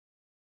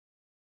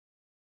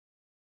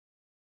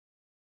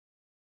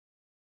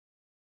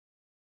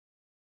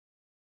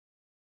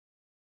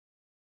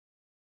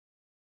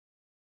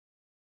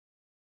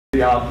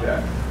the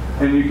object.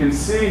 And you can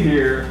see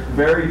here,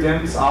 very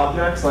dense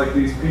objects like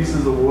these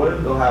pieces of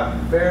wood, they'll have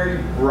very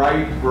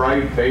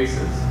bright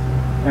faces.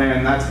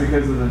 And that's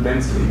because of the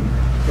density.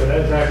 So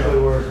that's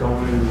actually where it's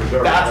going into the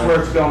dirt. That's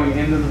where it's going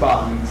into the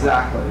bottom,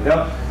 exactly.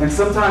 Yep. And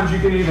sometimes you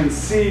can even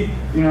see,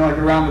 you know, like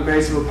around the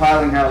base of a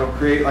piling, how it'll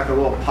create like a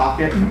little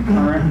pocket of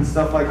current and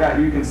stuff like that.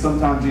 You can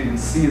sometimes even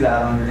see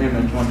that on your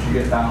image once you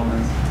get dialed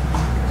in.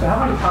 So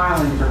how many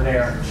pilings are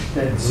there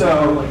that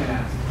we're looking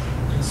at?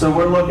 So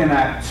we're looking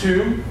at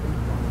 2.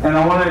 And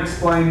I want to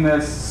explain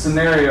this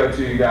scenario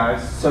to you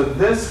guys. So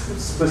this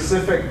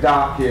specific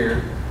dock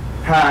here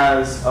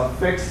has a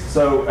fixed,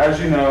 so as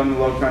you know in the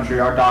low country,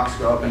 our docks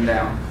go up and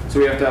down. So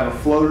we have to have a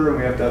floater and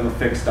we have to have a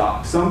fixed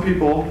dock. Some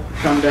people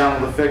come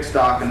down with a fixed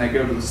dock and they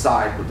go to the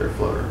side with their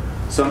floater.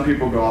 Some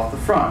people go off the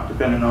front,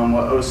 depending on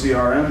what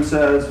OCRM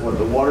says, what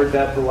the water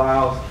depth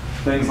allows,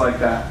 things like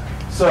that.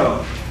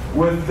 So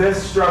with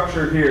this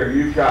structure here,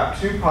 you've got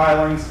 2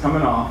 pilings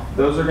coming off.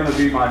 Those are going to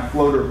be my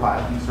floater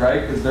pilings,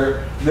 right? Because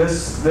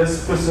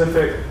this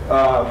specific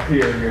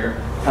pier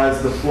here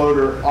has the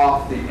floater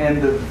off the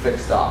end of the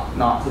fixed dock,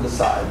 not to the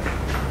side.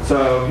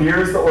 So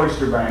here's the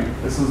oyster bank.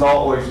 This is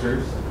all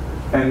oysters.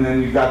 And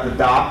then you've got the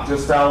dock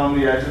just out on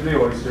the edge of the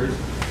oysters.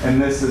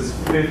 And this is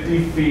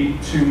 50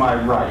 feet to my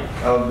right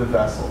of the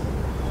vessel.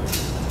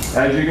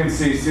 As you can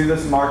see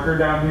this marker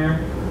down here?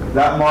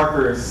 That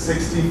marker is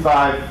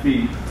 65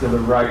 feet to the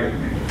right of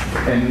me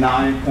and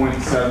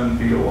 9.7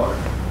 feet of water.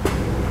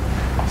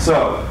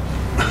 So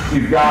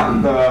you've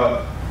got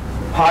the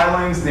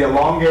pilings, the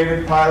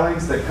elongated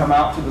pilings that come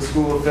out to the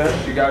school of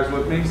fish. You guys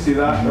with me? See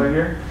that right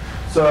here?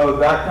 So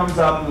that comes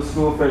out to the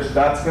school of fish.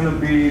 That's going to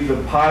be the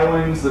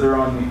pilings that are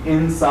on the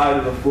inside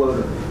of the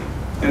floater.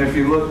 And if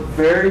you look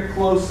very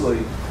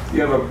closely,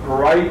 you have a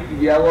bright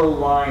yellow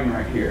line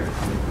right here.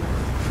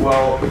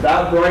 Well,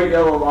 that bright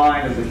yellow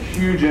line is a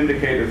huge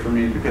indicator for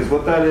me, because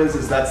what that is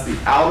that's the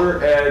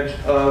outer edge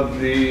of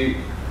the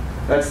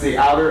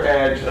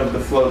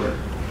floater.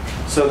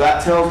 So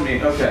that tells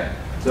me, okay,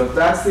 so if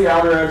that's the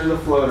outer edge of the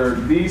floater,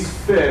 these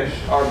fish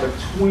are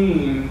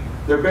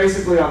they're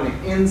basically on the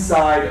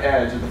inside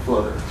edge of the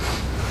floater.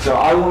 So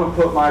I want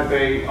to put my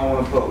bait, I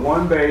want to put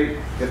one bait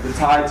if the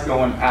tide's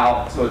going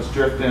out, so it's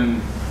drifting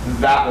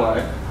that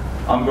way.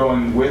 I'm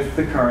going with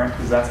the current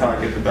because that's how I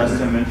get the best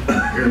image.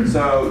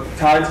 So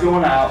tide's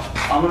going out.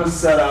 I'm going to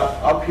set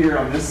up here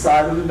on this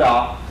side of the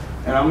dock,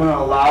 and I'm going to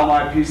allow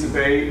my piece of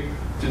bait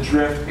to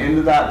drift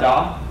into that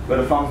dock. But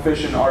if I'm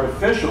fishing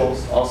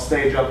artificials, I'll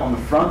stage up on the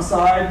front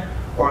side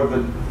or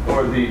the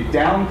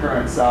down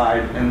current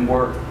side and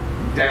work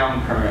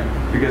down current,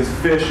 because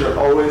fish are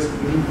always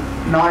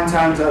 9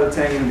 times out of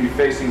 10 going to be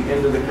facing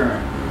into the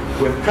current.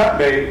 With cut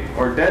bait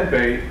or dead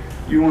bait,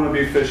 you want to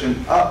be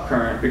fishing up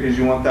current because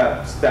you want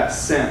that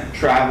scent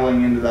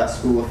traveling into that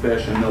school of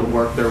fish and they'll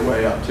work their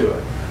way up to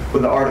it.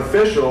 With the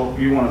artificial,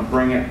 you want to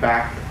bring it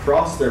back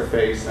across their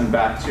face and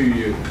back to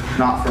you,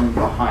 not from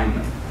behind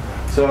them.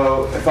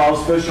 So if I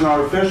was fishing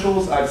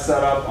artificials, I'd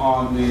set up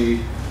on the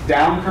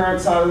down current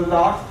side of the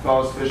dock. If I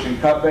was fishing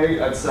cut bait,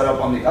 I'd set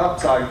up on the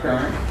upside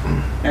current.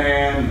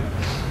 And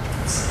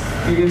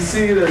you can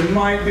see there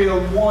might be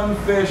one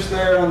fish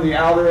there on the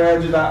outer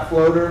edge of that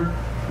floater,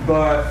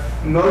 but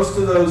most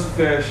of those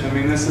fish, I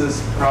mean, this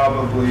is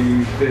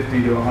probably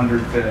 50 to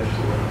 100 fish.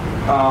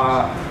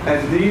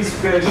 And these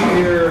fish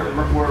here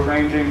were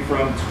ranging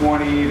from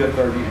 20 to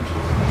 30 inches.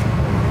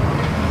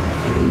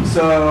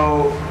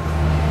 So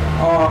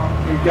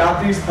you've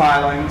got these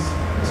pilings.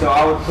 So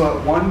I would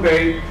put one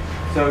bait.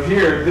 So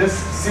here,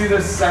 see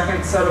this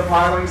second set of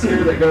pilings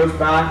here that goes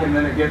back, and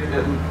then you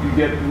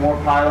get more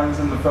pilings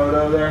in the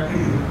photo there.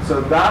 So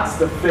that's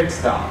the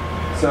fixed dock.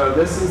 So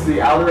this is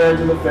the outer edge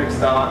of the fixed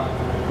dock.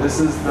 This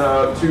is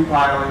the 2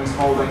 pilings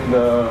holding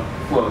the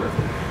floater.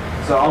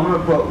 So I'm going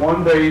to put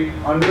one bait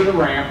under the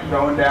ramp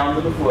going down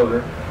to the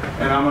floater,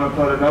 and I'm going to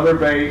put another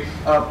bait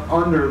up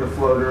under the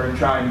floater and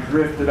try and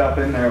drift it up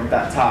in there with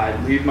that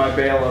tide. Leave my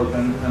bail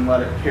open and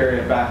let it carry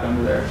it back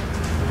under there.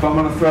 If I'm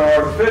going to throw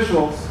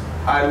artificials,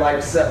 I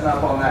like setting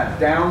up on that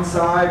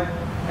downside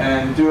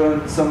and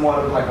doing somewhat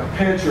of like a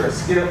pitch or a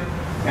skip,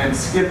 and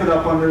skip it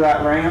up under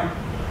that ramp.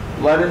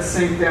 Let it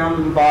sink down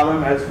to the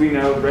bottom. As we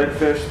know,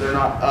 redfish, they're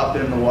not up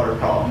in the water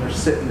column. They're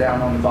sitting down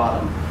on the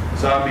bottom.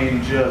 So I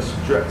mean,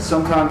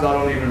 sometimes I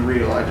don't even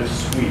reel. I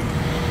just sweep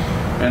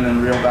and then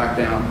reel back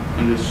down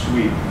and just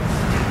sweep.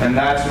 And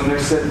that's when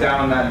they're sitting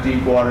down in that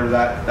deep water,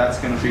 that's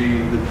going to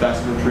be the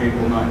best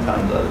retrieval 9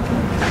 times out of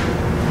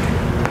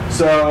 10.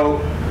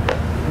 So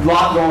a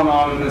lot going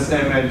on in this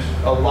image,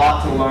 a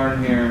lot to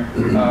learn here.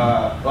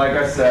 Like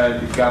I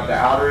said, you've got the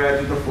outer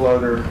edge of the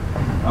floater.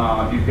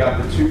 You've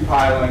got the 2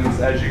 pilings,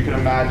 as you can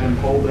imagine,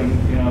 holding,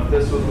 if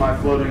this was my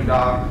floating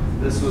dock,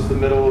 this was the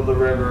middle of the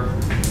river.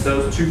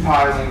 Those 2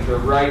 pilings are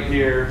right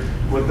here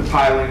with the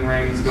piling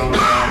rings going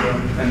around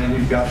them, and then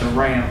you've got the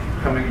ramp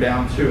coming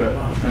down to it,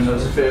 and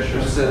those fish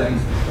are sitting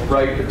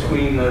right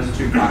between those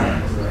 2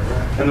 pilings.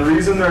 And the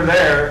reason they're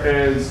there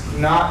is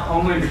not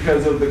only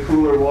because of the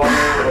cooler water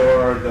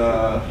or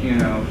the,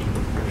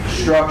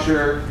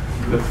 structure,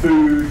 the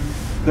food,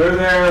 They're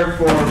there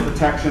for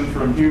protection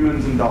from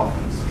humans and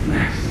dolphins.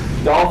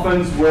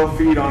 Dolphins will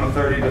feed on a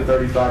 30 to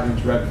 35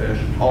 inch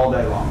redfish all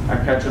day long. I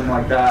catch them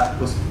like that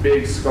with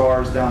big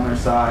scars down their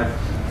side.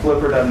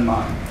 Flipper doesn't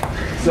mind.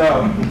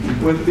 So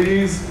with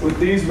these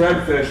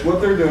redfish, what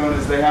they're doing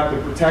is they have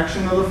the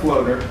protection of the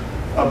floater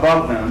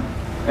above them,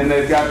 and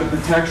they've got the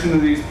protection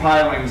of these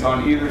pilings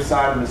on either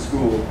side of the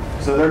school.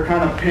 So they're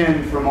kind of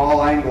pinned from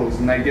all angles,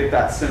 and they get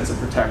that sense of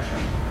protection.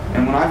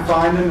 And when I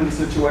find them in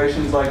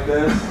situations like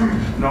this,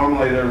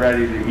 normally they're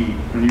ready to eat.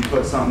 When you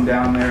put something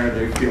down there,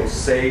 they feel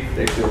safe,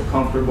 they feel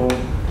comfortable,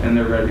 and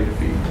they're ready to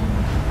feed.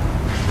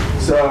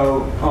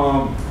 So,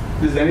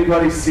 does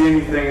anybody see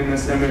anything in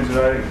this image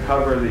that I didn't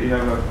cover that you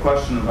have a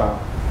question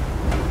about?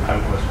 I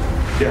have a question.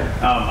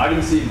 Yeah. I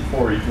didn't see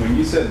before. When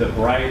you said the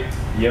bright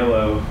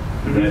yellow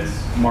that's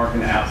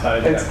marking the outside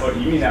of that foot,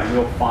 you mean that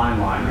real fine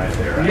line right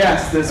there, right?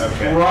 Yes, this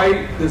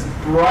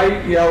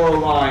bright yellow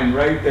line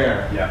right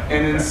there. Yeah.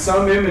 And in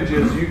some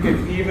images, you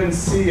can even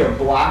see a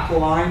black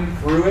line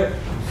through it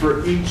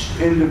for each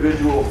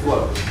individual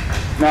float.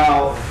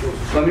 Now,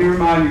 let me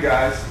remind you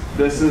guys,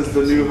 this is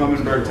the new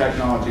Humminbird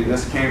technology.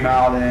 This came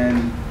out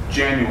in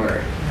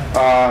January.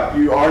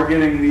 You are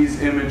getting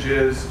these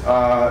images,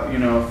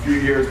 a few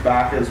years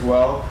back as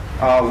well.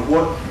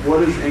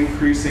 What is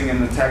increasing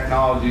in the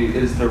technology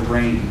is the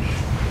range.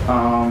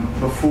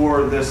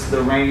 Before this,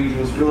 the range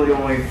was really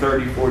only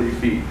 30, 40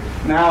 feet.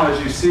 Now,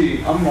 as you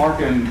see, I'm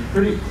marking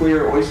pretty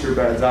clear oyster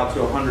beds out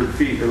to 100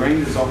 feet. The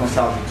range is almost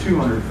out to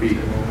 200 feet.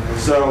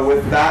 So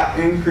with that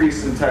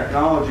increase in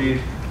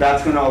technology,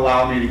 that's going to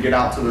allow me to get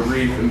out to the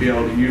reef and be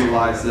able to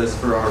utilize this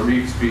for our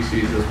reef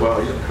species as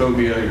well. Your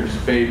cobia, your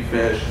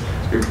spadefish,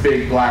 your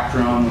big black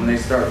drum, when they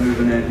start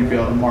moving in, you'll be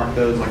able to mark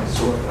those like a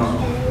sore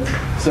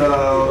thumb.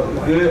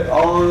 So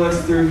all of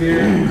this through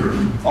here,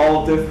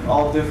 all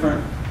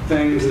different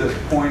things that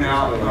point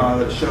out,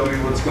 that show me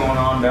what's going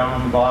on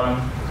down on the bottom.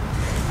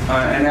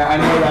 And I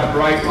know that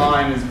bright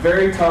line is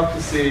very tough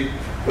to see,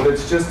 but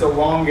it's just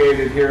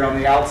elongated here on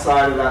the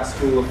outside of that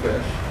school of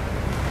fish.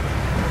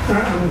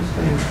 I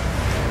understand.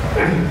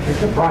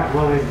 It's a bright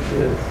line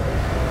is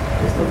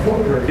the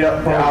floater.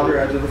 Yep, the outer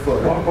edge of the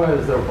floater. Why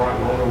is there a bright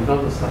line on the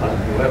other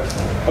side, the left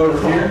side?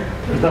 Over here?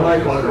 There's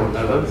no floater on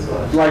that other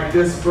side. Like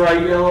this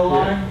bright yellow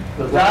line?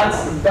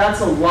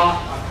 That's a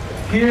lot.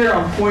 Here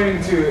I'm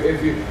pointing to,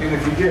 if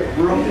you get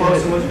real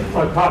close and it's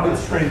like popping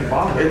string to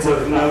bottom. It's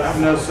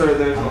no sir,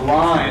 there's a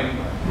line,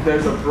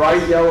 there's a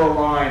bright yellow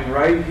line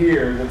right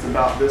here that's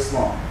about this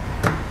long.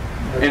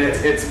 And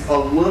it's a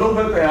little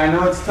bit, I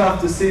know it's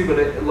tough to see,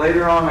 but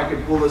later on I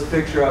can pull this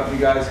picture up and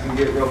you guys can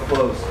get real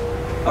close.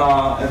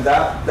 And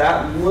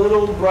that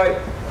little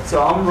bright,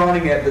 so I'm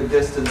running at the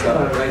distance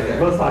of it right there.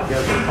 It looks like you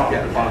have to top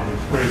the bottom of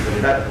the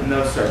spring.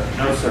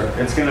 No sir.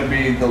 It's going to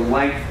be the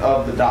length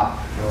of the dock.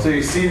 So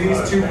you see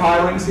these two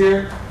pilings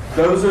here?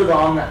 Those are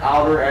on the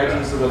outer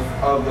edges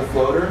of the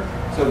floater.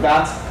 So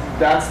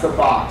that's the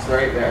box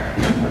right there.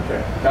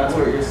 Okay. That's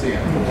what you're seeing.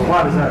 Well,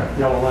 why does that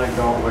yellow line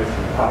go all the way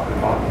from the top to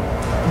the bottom?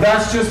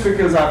 That's just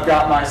because I've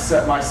got my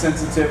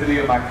sensitivity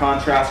and my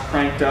contrast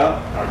cranked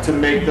up to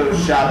make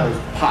those shadows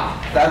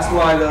pop. That's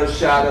why those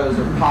shadows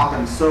are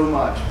popping so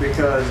much,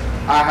 because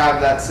I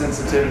have that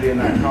sensitivity and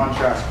that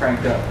contrast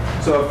cranked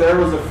up. So if there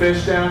was a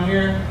fish down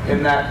here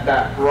in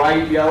that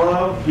bright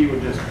yellow, he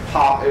would just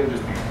pop, it would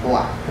just be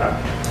black.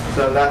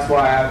 So that's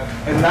why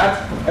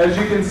as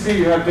you can see,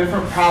 you have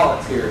different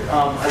palettes here.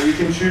 You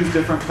can choose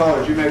different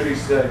colors. You may be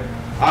saying,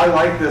 I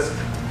like this.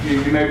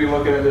 You may be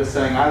looking at this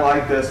saying, I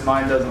like this,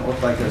 mine doesn't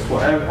look like this.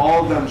 Well,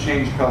 all of them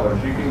change colors.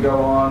 You can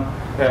go on,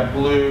 they have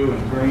blue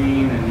and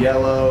green and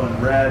yellow and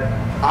red.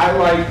 I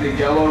like the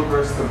yellow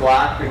versus the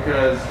black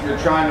because you're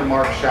trying to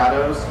mark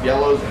shadows.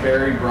 Yellow's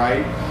very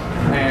bright,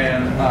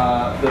 and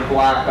the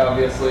black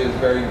obviously is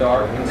very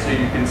dark, and so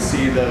you can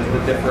see the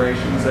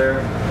differentiations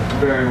there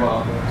very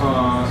well.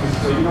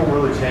 So you don't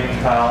really change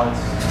palettes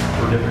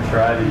for different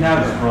strategies?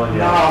 Never. Really,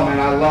 no, man,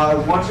 I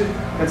love,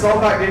 it's all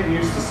about getting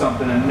used to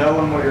something and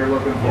knowing what you're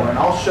looking for. And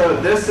I'll show,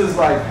 this is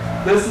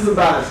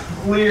about as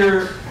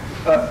clear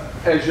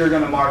as you're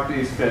going to mark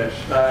these fish.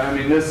 I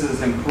mean, this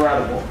is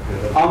incredible.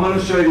 I'm going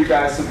to show you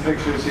guys some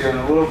pictures here in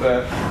a little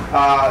bit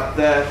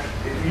that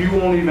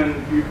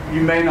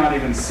you may not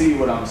even see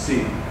what I'm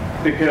seeing.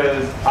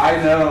 Because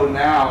I know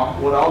now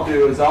what I'll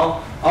do is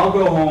I'll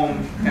go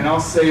home and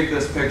I'll save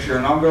this picture,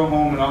 and I'll go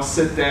home and I'll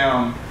sit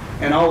down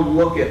and I'll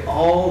look at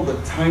all the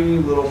tiny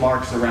little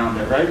marks around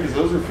it, right? Because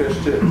those are fish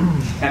too.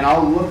 And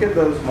I'll look at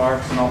those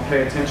marks and I'll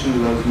pay attention to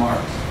those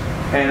marks.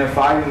 And if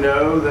I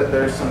know that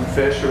there's some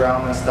fish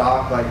around this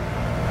dock, like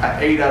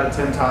 8 out of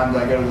 10 times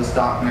I go to this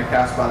dock and I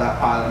cast by that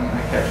piling and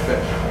I catch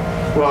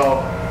fish.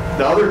 Well,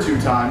 the other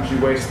 2 times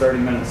you waste 30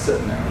 minutes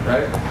sitting there,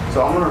 right?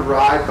 So I'm gonna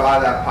ride by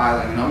that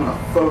piling and I'm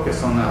gonna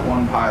focus on that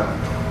one piling.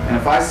 And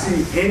if I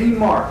see any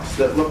marks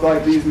that look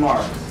like these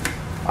marks,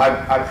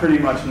 I pretty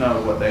much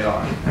know what they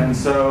are. And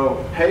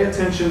so pay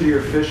attention to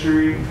your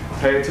fishery,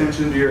 pay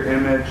attention to your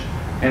image,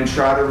 and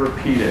try to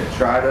repeat it.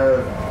 Try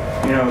to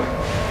you know,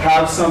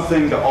 have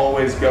something to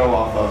always go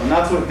off of. And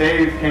that's what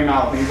Dave came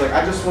out with. He's like,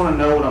 I just want to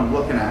know what I'm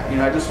looking at. You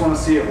know, I just want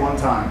to see it one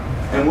time.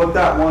 And what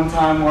that one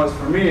time was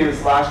for me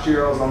is last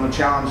year I was on the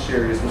Challenge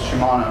Series with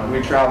Shimano.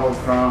 We traveled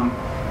from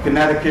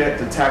Connecticut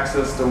to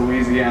Texas to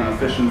Louisiana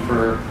fishing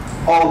for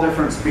all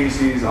different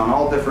species on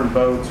all different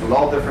boats with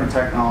all different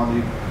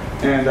technology.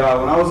 And when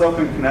I was up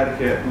in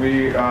Connecticut,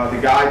 the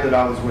guide that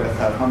I was with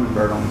had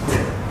Humminbird on the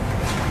boat.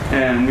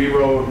 And we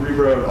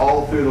rode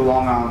all through the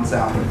Long Island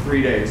Sound for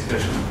 3 days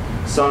fishing,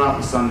 sun up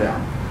to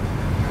sundown.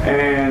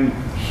 And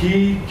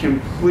he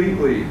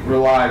completely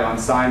relied on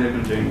sign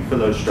imaging for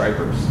those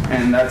stripers.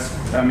 And that's,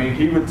 I mean,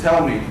 he would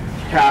tell me,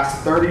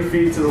 cast 30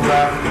 feet to the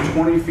left,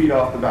 20 feet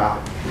off the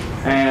bow.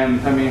 And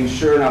I mean,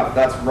 sure enough,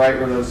 that's right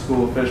where those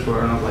school of fish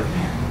were. And I was like,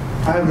 man,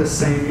 I have this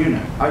same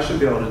unit. I should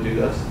be able to do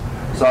this.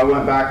 So I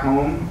went back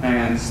home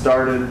and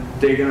started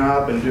digging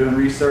up and doing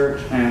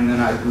research, and then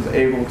I was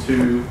able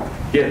to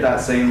get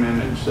that same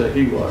image that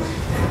he was.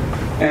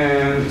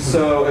 And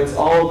so it's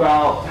all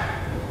about,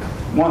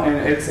 and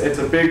it's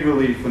a big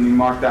relief when you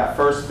mark that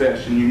first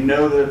fish and you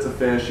know that it's a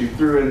fish, you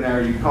threw in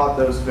there, you caught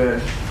those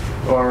fish,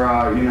 or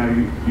you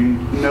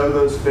know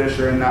those fish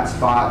are in that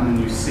spot, and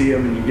then you see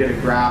them and you get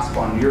a grasp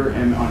on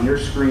your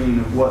screen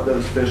of what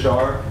those fish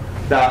are.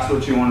 That's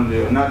what you want to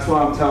do, and that's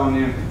what I'm telling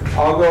you.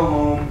 I'll go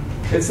home.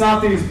 It's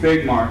not these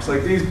big marks.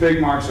 Like, these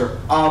big marks are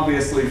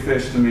obviously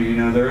fish to me. You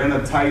know, they're in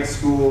a tight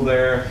school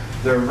there.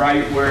 They're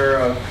right where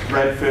a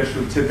redfish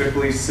would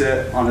typically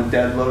sit on a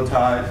dead low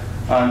tide.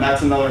 And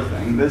that's another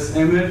thing. This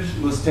image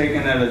was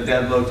taken at a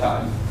dead low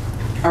tide.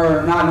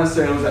 Or not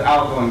necessarily, it was an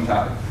outgoing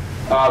tide.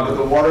 But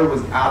the water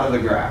was out of the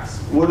grass.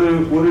 What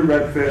do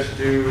redfish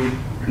do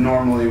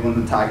normally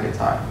when the tide gets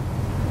high?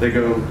 They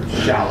go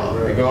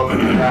shallow. They go up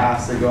in the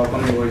grass, they go up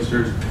on the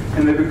oysters,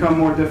 and they become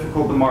more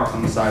difficult to mark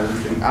on the side of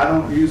the thing. I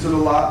don't use it a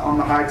lot on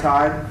the high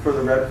tide for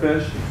the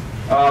redfish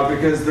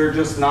because they're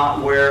just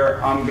not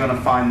where I'm going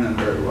to find them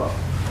very well.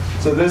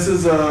 So this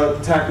is a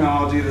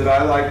technology that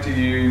I like to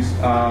use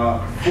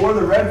for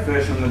the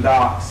redfish in the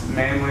docks,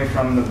 mainly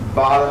from the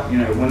bottom, you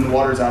know, when the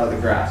water's out of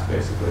the grass,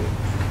 basically.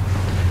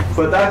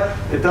 But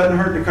it doesn't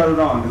hurt to cut it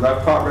on, because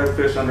I've caught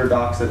redfish under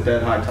docks at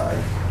dead high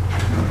tide.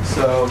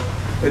 So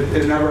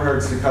it never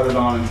hurts to cut it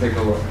on and take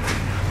a look.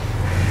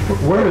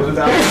 Where is it?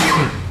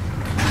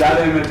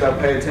 That image, I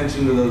pay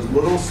attention to those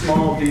little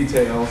small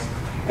details.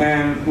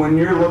 And when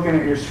you're looking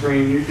at your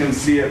screen, you can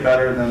see it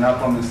better than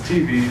up on this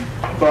TV.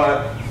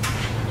 But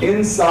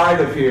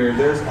inside of here,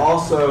 there's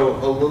also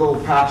a little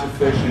patch of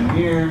fish in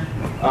here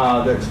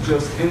that's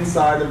just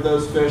inside of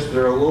those fish that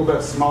are a little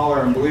bit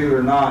smaller, and believe it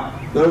or not,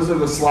 those are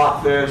the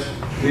slot fish,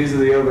 these are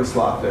the over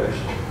slot fish.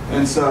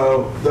 And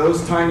so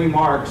those tiny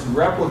marks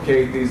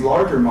replicate these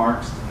larger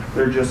marks,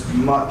 they're just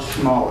much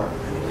smaller.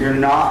 You're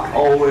not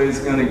always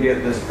going to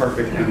get this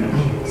perfect image.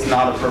 It's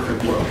not a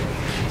perfect world.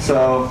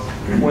 So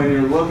when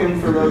you're looking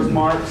for those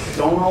marks,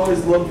 don't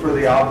always look for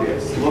the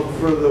obvious. Look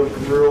for the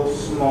real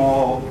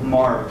small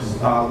marks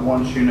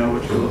once you know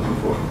what you're looking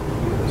for.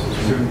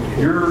 So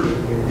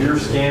you're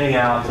scanning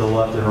out to the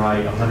left and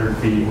right 100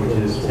 feet, which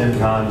is 10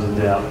 times in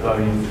depth. I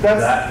mean, is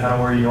that kind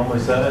of where you normally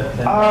set it,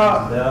 10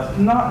 times in depth?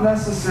 Not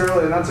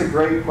necessarily, and that's a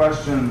great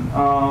question.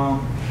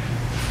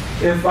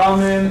 If I'm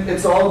in,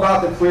 it's all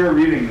about the clear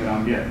reading that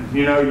I'm getting.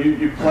 You know,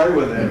 you play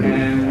with it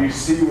and you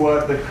see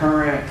what the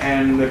current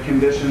and the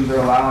conditions are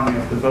allowing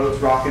you. If the boat's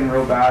rocking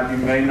real bad,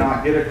 you may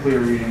not get a clear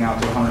reading out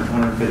to 100,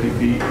 150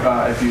 feet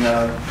if you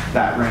have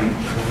that range.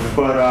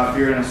 But if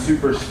you're in a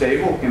super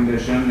stable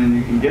condition and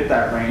you can get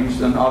that range,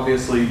 then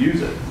obviously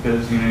use it,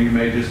 because you know you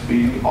may just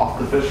be off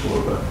the fish a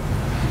little bit.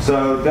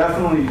 So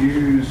definitely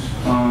use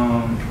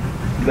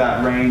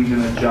that range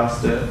and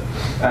adjust it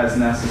as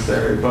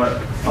necessary.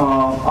 But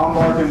I'm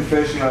marking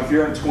fish, you know, if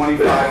you're in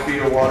 25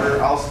 feet of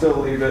water, I'll still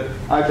leave it.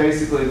 I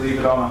basically leave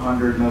it on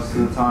 100 most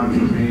of the time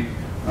for me.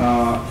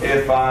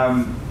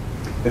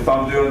 If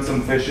I'm doing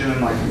some fishing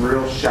in like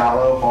real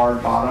shallow,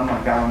 hard bottom,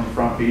 like out on the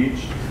front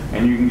beach,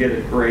 and you can get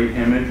a great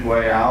image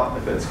way out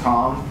if it's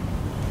calm,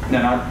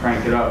 then I'd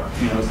crank it up,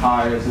 you know, as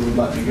high as it would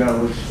let me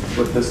go, which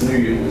with this new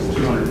unit is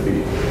 200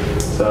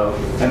 feet. So,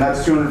 and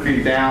that's 200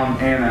 feet down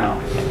and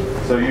out.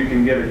 So you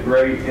can get a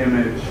great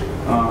image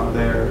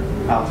there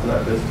out to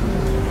that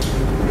distance.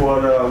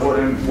 What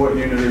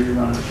unit are you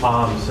running?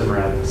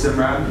 Simrad.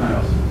 Simrad?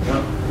 Nice.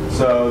 Yep.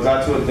 So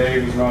that's what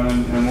Dave is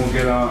running, and we'll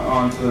get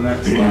on to the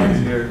next slides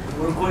here.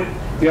 Real quick.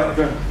 Yeah,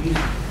 okay.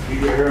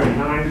 You're at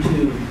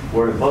 9.2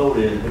 where the boat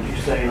is, but you're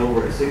saying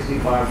over at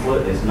 65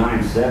 foot it's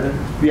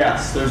 9.7?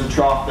 Yes, there's a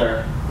trough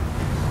there.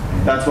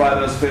 That's why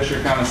those fish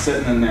are kind of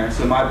sitting in there.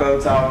 So my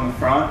boat's out on the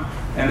front,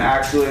 and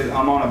actually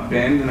I'm on a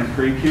bend in a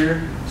creek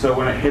here. So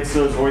when it hits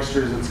those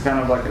oysters, it's kind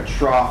of like a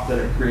trough that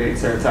it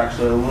creates there. It's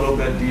actually a little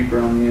bit deeper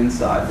on the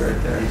inside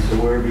right there. And so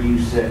wherever you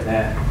set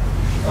that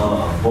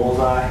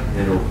bullseye,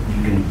 it'll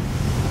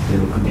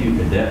compute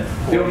the depth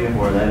for you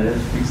where that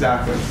is?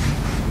 Exactly.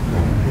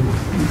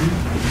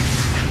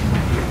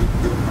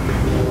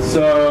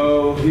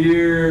 So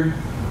here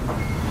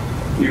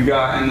you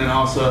got, and then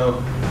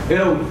also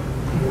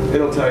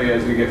it'll tell you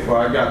as we get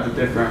far. I got the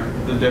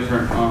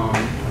different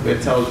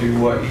it tells you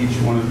what each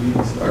one of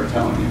these are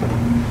telling you.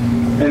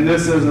 And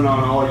this isn't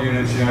on all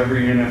units,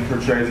 every unit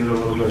portrays it a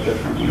little bit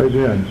differently. Hey,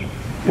 Dan,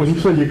 when you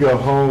say you go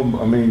home,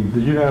 I mean,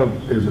 do you have,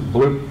 is it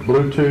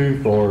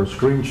Bluetooth or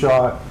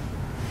screenshot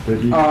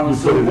that you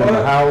So put it in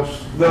the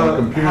house, on the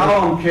computer?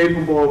 how I'm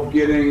capable of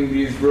getting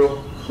these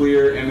real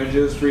clear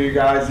images for you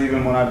guys,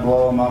 even when I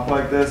blow them up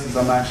like this, is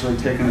I'm actually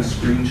taking a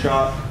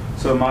screenshot.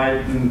 So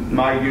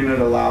my unit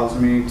allows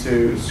me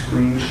to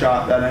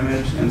screenshot that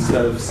image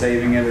instead of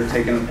saving it or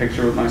taking a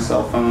picture with my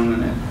cell phone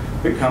and it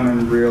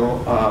becoming real,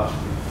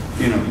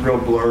 real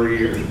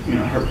blurry or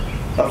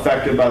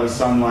affected by the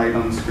sunlight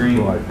on the screen.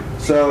 Right.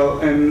 So,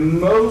 and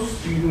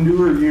most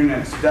newer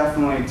units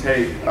definitely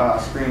take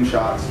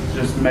screenshots. It's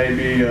just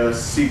maybe a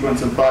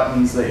sequence of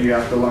buttons that you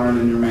have to learn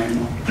in your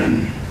manual.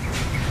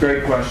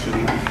 Great question.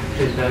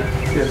 Is that,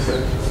 Yes, sir.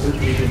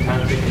 you should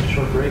time to take a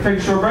short break? Take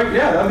a short break?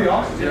 Yeah, that'd be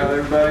awesome. Yeah,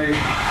 everybody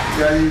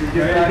ready to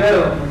get back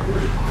to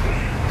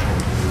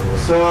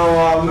it.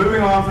 So,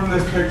 moving on from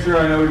this picture,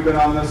 I know we've been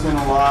on this one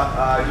a lot.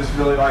 I just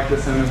really like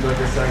this image, like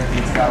I said.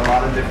 It's got a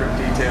lot of different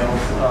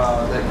details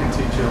that can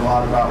teach you a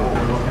lot about what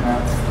we're looking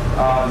at.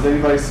 Does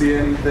anybody see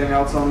anything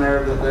else on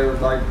there that they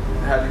would like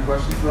have any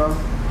questions about?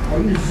 Are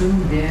you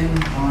zoomed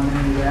in on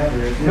any of that? Or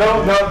is it-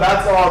 No,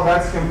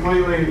 that's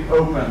completely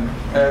open.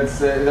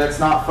 That's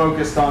not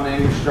focused on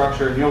any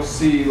structure. And you'll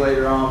see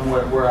later on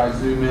where I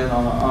zoom in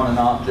on an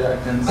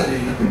object and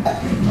see.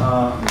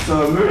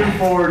 So moving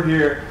forward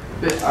here.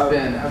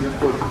 Ben, I have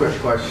a quick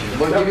question.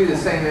 Will it give you the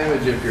same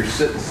image if you're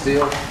sitting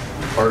still,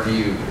 or do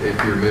you if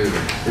you're moving?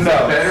 Is No,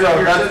 it better if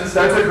you're that's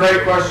sitting a still?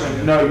 great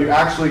question. No, you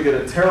actually get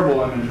a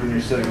terrible image when you're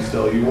sitting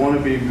still. You want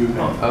to be moving.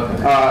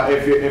 Okay.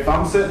 If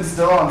I'm sitting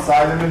still on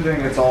side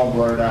imaging, it's all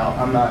blurred out.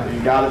 I'm not. You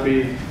got to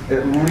be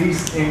at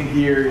least in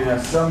here.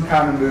 Some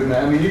kind of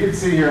movement. I mean, you can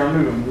see here I'm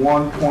moving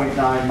 1.9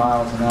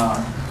 miles an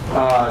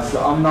hour.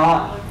 So I'm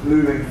not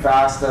moving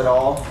fast at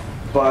all.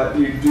 But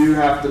you do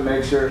have to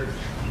make sure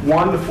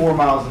 1 to 4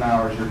 miles an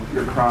hour is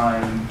your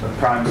prime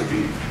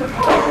speed.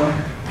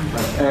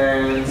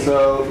 And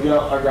so,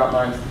 I've got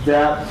my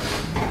depth,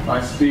 my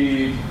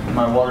speed,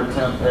 my water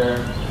temp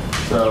there.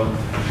 So,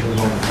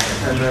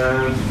 and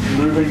then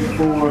moving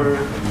forward.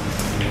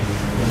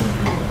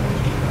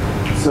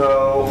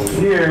 So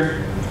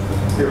here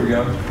we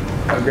go.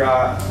 I've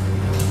got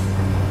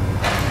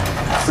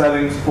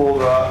settings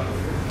pulled up.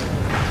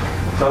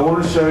 So I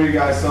want to show you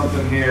guys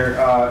something here.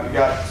 You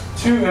got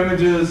 2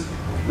 images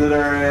that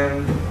are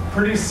in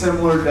pretty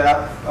similar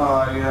depth.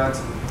 It's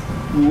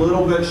a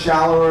little bit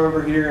shallower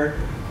over here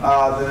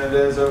than it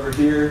is over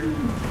here.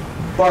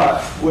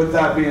 But with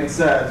that being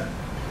said,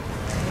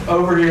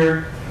 over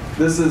here,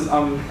 this is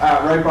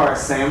right by a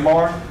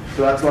sandbar.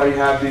 So that's why you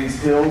have these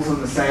hills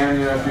in the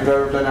sand. If you've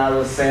ever been out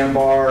of a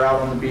sandbar or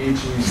out on the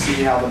beach and you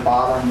see how the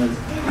bottom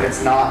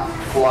it's not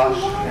flush.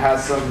 It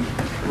has some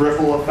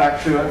ripple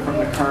effect to it from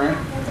the current.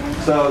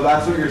 So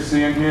that's what you're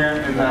seeing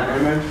here in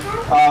that image.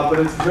 But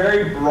it's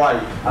very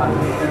bright.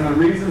 And the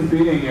reason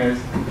being is,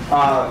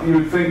 you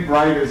would think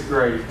bright is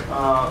great,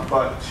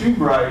 but too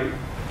bright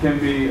can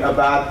be a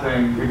bad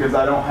thing because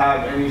I don't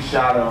have any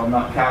shadow. I'm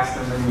not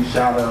casting any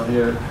shadow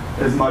here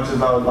as much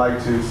as I would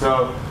like to.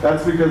 So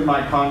that's because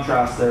my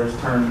contrast there is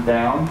turned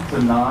down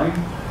to 9.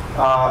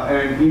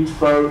 And each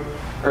boat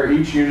or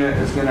each unit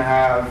is going to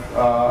have,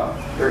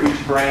 or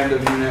each brand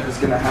of unit is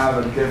going to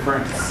have a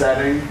different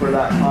setting for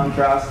that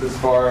contrast as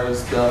far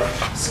as the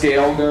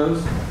scale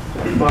goes.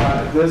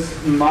 But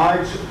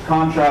my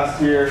contrast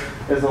here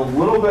is a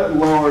little bit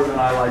lower than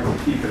I like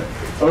to keep it.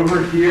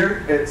 Over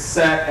here, it's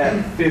set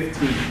at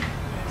 15.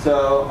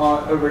 So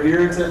over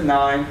here, it's at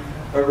 9.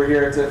 Over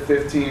here, it's at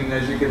 15.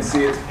 As you can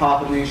see, it's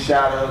popping these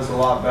shadows a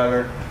lot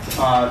better.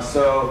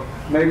 So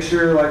make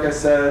sure, like I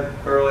said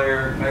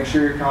earlier, make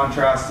sure your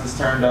contrast is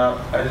turned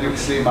up. As you can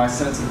see, my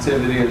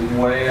sensitivity is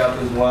way up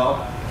as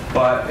well.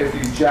 But if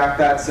you jack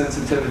that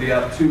sensitivity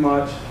up too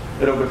much,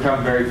 it'll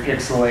become very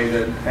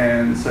pixelated.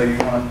 And so you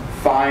want to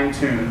fine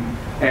tune.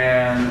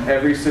 And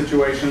every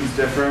situation is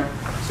different.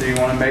 So you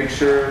want to make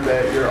sure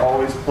that you're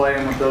always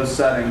playing with those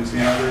settings.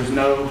 There's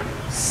no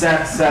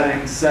set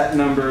setting, set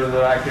number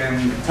that I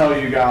can tell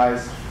you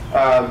guys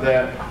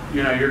that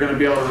you're going to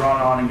be able to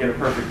run on and get a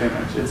perfect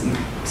image.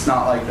 It's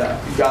not like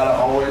that. You got to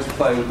always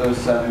play with those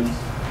settings.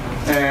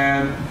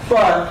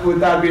 But with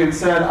that being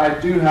said, I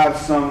do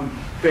have a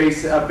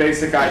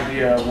basic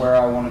idea of where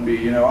I want to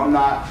be. I'm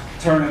not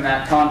turning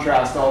that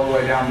contrast all the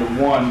way down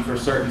to 1 for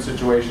certain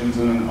situations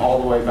and then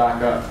all the way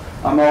back up.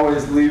 I'm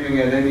always leaving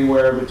it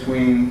anywhere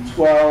between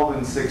 12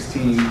 and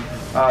 16 is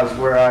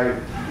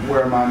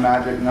where my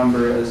magic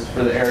number is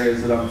for the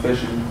areas that I'm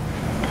fishing.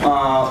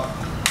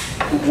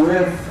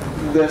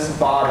 With this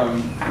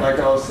bottom, like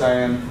I was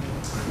saying,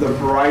 the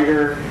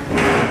brighter,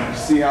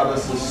 see how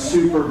this is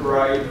super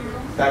bright?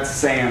 That's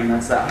sand,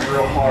 that's that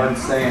real hard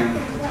sand.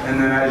 And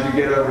then as you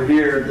get over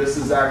here, this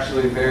is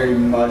actually very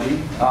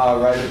muddy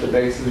right at the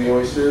base of the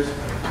oysters.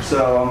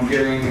 So I'm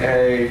getting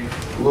a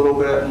little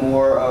bit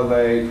more of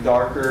a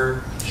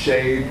darker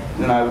shade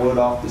than I would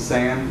off the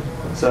sand.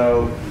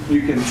 So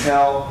you can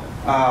tell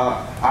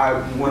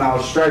when I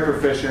was striper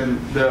fishing,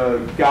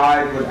 the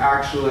guide would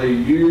actually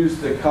use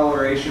the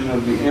coloration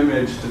of the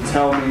image to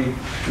tell me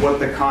what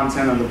the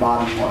content of the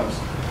bottom was.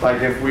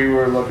 Like if we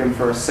were looking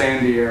for a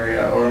sandy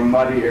area or a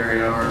muddy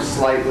area or a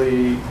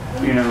slightly,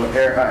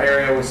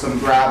 area with some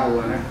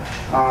gravel in it.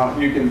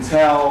 You can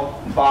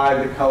tell by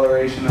the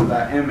coloration of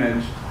that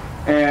image,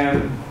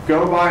 and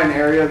go by an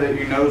area that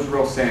you know is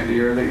real sandy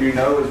or that you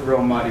know is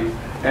real muddy,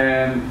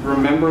 and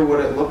remember what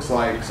it looks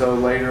like, so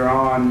later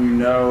on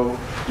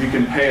you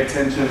can pay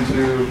attention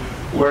to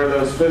where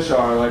those fish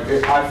are. Like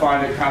I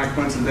find it kind of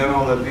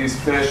coincidental that these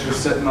fish are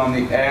sitting on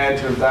the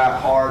edge of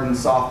that hard and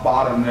soft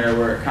bottom there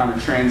where it kind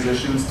of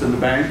transitions to the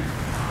bank.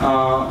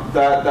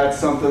 That's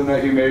something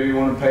that you maybe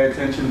want to pay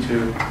attention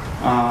to.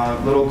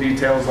 Little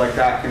details like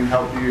that can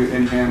help you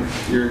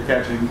enhance your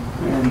catching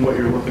and what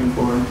you're looking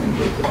for and things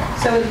like that.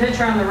 So the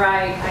picture on the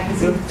right, I can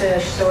see the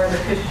fish, so are the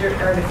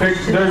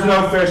fish, There's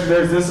no fish.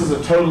 This is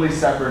a totally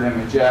separate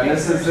image. Yeah,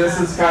 this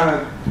is kind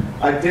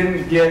of. I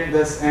didn't get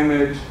this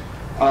image.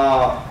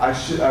 I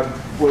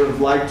would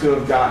have liked to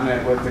have gotten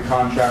it with the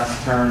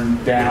contrast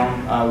turned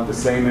down with the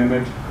same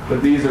image,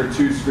 but these are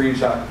two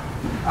screenshots.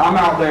 I'm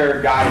out there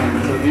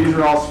guiding, so these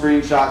are all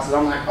screenshots, and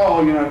I'm like,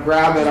 oh,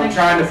 grab it. I'm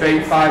trying to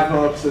bait 5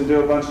 hooks and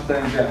do a bunch of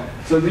things. Yeah.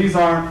 So these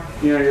aren't,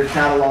 your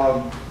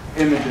catalog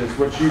images,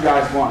 which you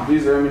guys want.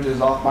 These are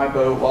images off my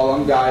boat while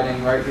I'm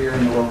guiding right here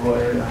in the local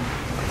area.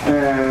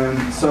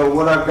 And so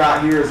what I've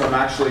got here is I'm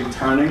actually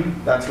turning.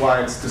 That's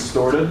why it's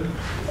distorted.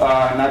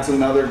 And that's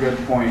another good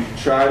point.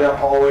 Try to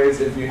always,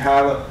 if you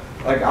have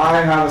like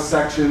I have a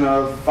section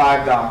of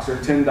 5 docks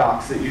or 10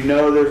 docks that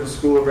there's a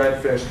school of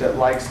redfish that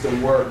likes to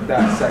work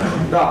that section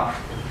of dock.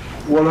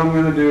 What I'm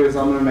going to do is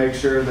I'm going to make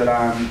sure that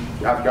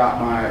I've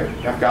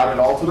got it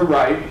all to the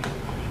right.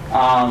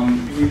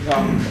 I'm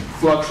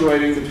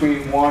fluctuating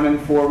between 1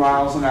 and 4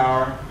 miles an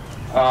hour,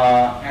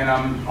 and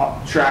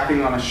I'm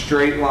tracking on a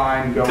straight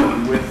line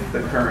going with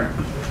the current.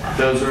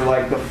 Those are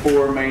like the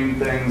 4 main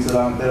things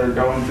that are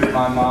going through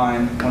my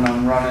mind when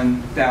I'm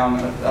running down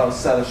a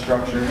set of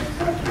structure.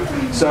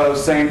 So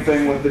same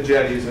thing with the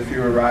jetties, if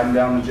you were riding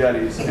down the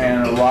jetties.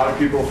 And a lot of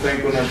people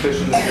think when they're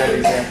fishing the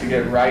jetties, they have to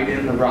get right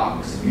in the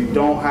rocks. You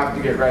don't have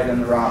to get right in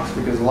the rocks,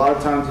 because a lot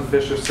of times the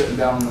fish are sitting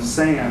down in the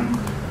sand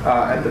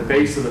at the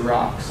base of the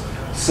rocks.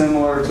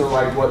 Similar to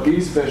like what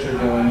these fish are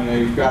doing.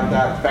 You've got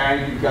that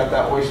bank, you've got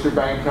that oyster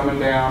bank coming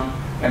down,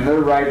 and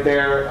they're right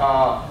there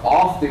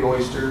off the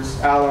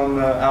oysters, out on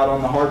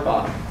the hard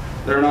bottom.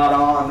 They're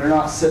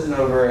not sitting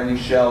over any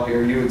shell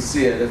here. You would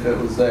see it if it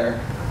was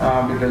there,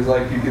 because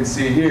like you can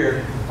see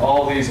here,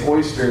 all these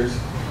oysters.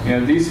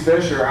 These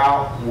fish are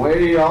out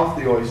way off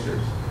the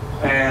oysters,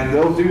 and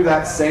they'll do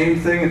that same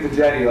thing at the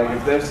jetty. Like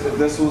if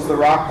this was the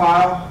rock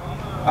pile,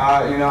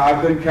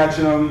 I've been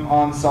catching them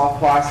on soft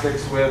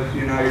plastics with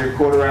your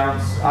 1/4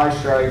 ounce eye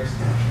strikes,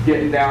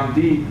 getting down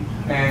deep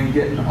and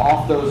getting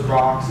off those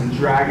rocks and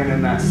dragging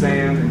in that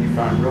sand, and you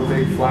find real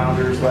big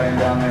flounders laying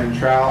down there and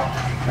trout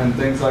and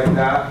things like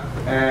that.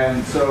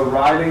 And so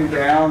riding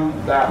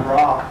down that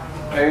rock,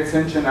 pay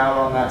attention out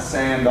on that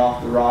sand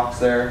off the rocks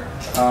there,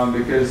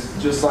 because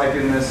just like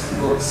in this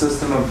little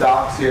system of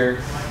docks here,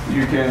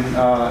 you can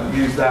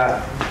use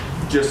that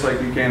just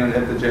like you can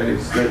at the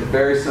jetties. They're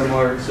very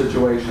similar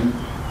situation.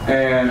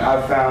 And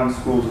I've found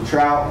schools of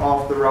trout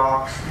off the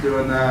rocks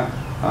doing that.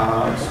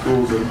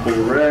 Schools of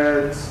bull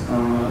reds,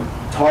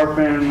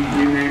 tarpon,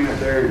 you name it.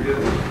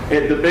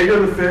 The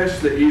bigger the fish,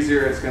 the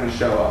easier it's going to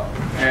show up.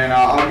 And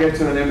I'll get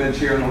to an image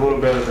here in a little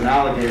bit of an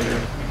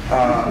alligator.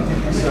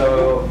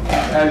 So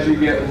as you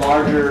get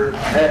larger,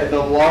 the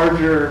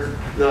larger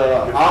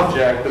the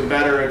object, the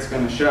better it's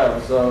going to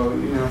show. So,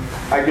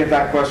 I get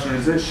that question,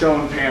 is it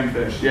showing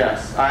panfish?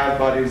 Yes. I have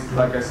buddies,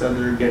 like I said,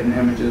 that are getting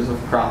images of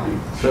crappie.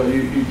 So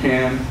you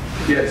can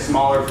get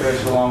smaller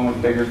fish along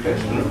with bigger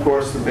fish. And of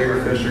course, the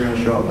bigger fish are going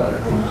to show up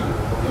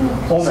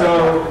better.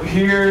 So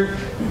here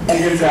it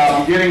gets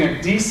out. I'm getting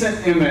a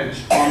decent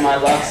image on my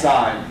left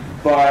side.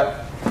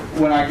 But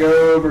when I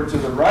go over to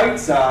the right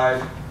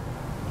side,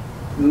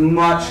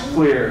 much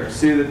clearer.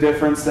 See the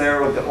difference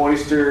there with the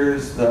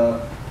oysters,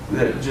 the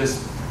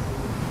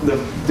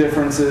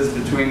differences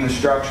between the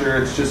structure.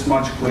 It's just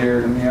much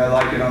clearer to me. I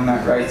like it on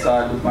that right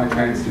side with my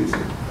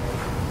transducer.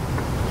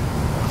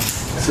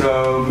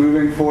 So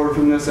moving forward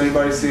from this,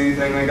 anybody see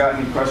anything they got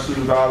any questions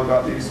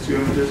about these 2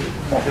 images?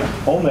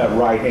 On that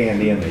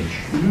right-hand image,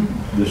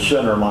 the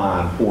center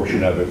line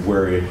portion of it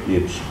where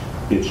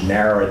it's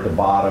narrow at the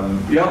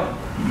bottom. Yep.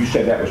 You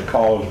said that was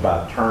caused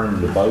by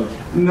turning the boat?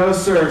 No,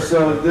 sir.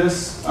 So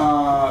this,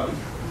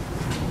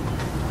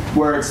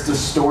 where it's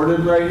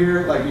distorted right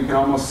here, like you can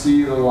almost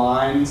see the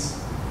lines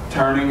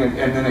turning,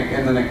 and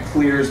then it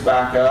clears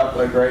back up.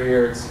 Like right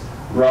here, it's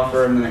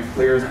rougher, and then it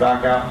clears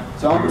back out.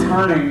 So I'm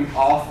turning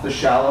off the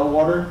shallow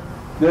water.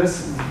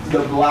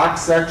 The black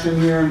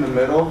section here in the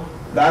middle,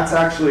 that's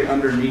actually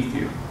underneath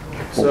you.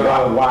 So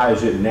why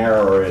is it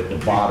narrower at the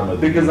bottom of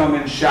the? Because I'm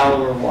in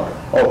shallower water.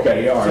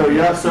 Okay, all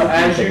right. So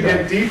as you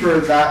get deeper,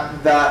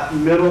 that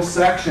middle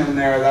section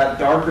there, that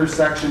darker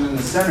section in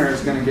the center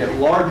is going to get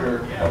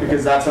larger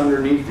because that's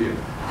underneath you.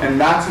 And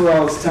that's what I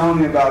was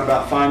telling you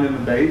about finding the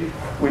bait.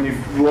 When you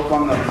look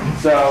on the,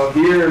 so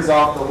here is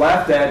off the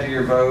left edge of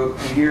your boat,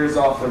 and here's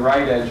off the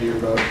right edge of your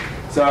boat.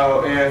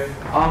 So if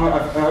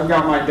I've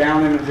got my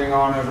down imaging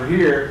on over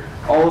here,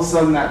 all of a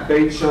sudden that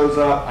bait shows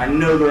up, I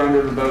know they're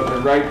under the boat, they're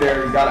right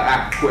there, you gotta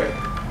act quick.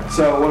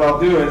 So what I'll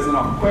do is, then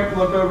I'll quick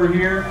look over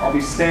here, I'll be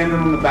standing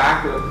on the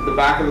back of the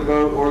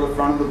boat or the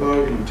front of the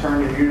boat, and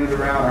turn your unit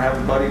around or have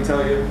a buddy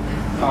tell you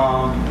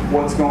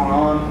what's going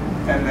on.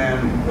 And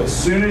then as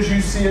soon as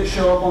you see it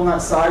show up on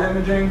that side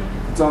imaging,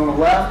 it's on the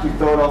left, you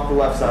throw it off the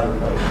left side of the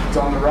boat. It's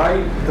on the right,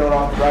 you throw it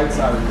off the right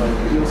side of the boat.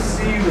 But you'll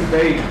see the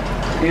bait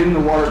in the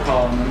water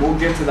column, and we'll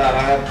get to that.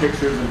 I have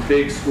pictures of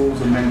big schools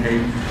of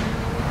menhaden.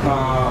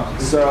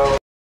 So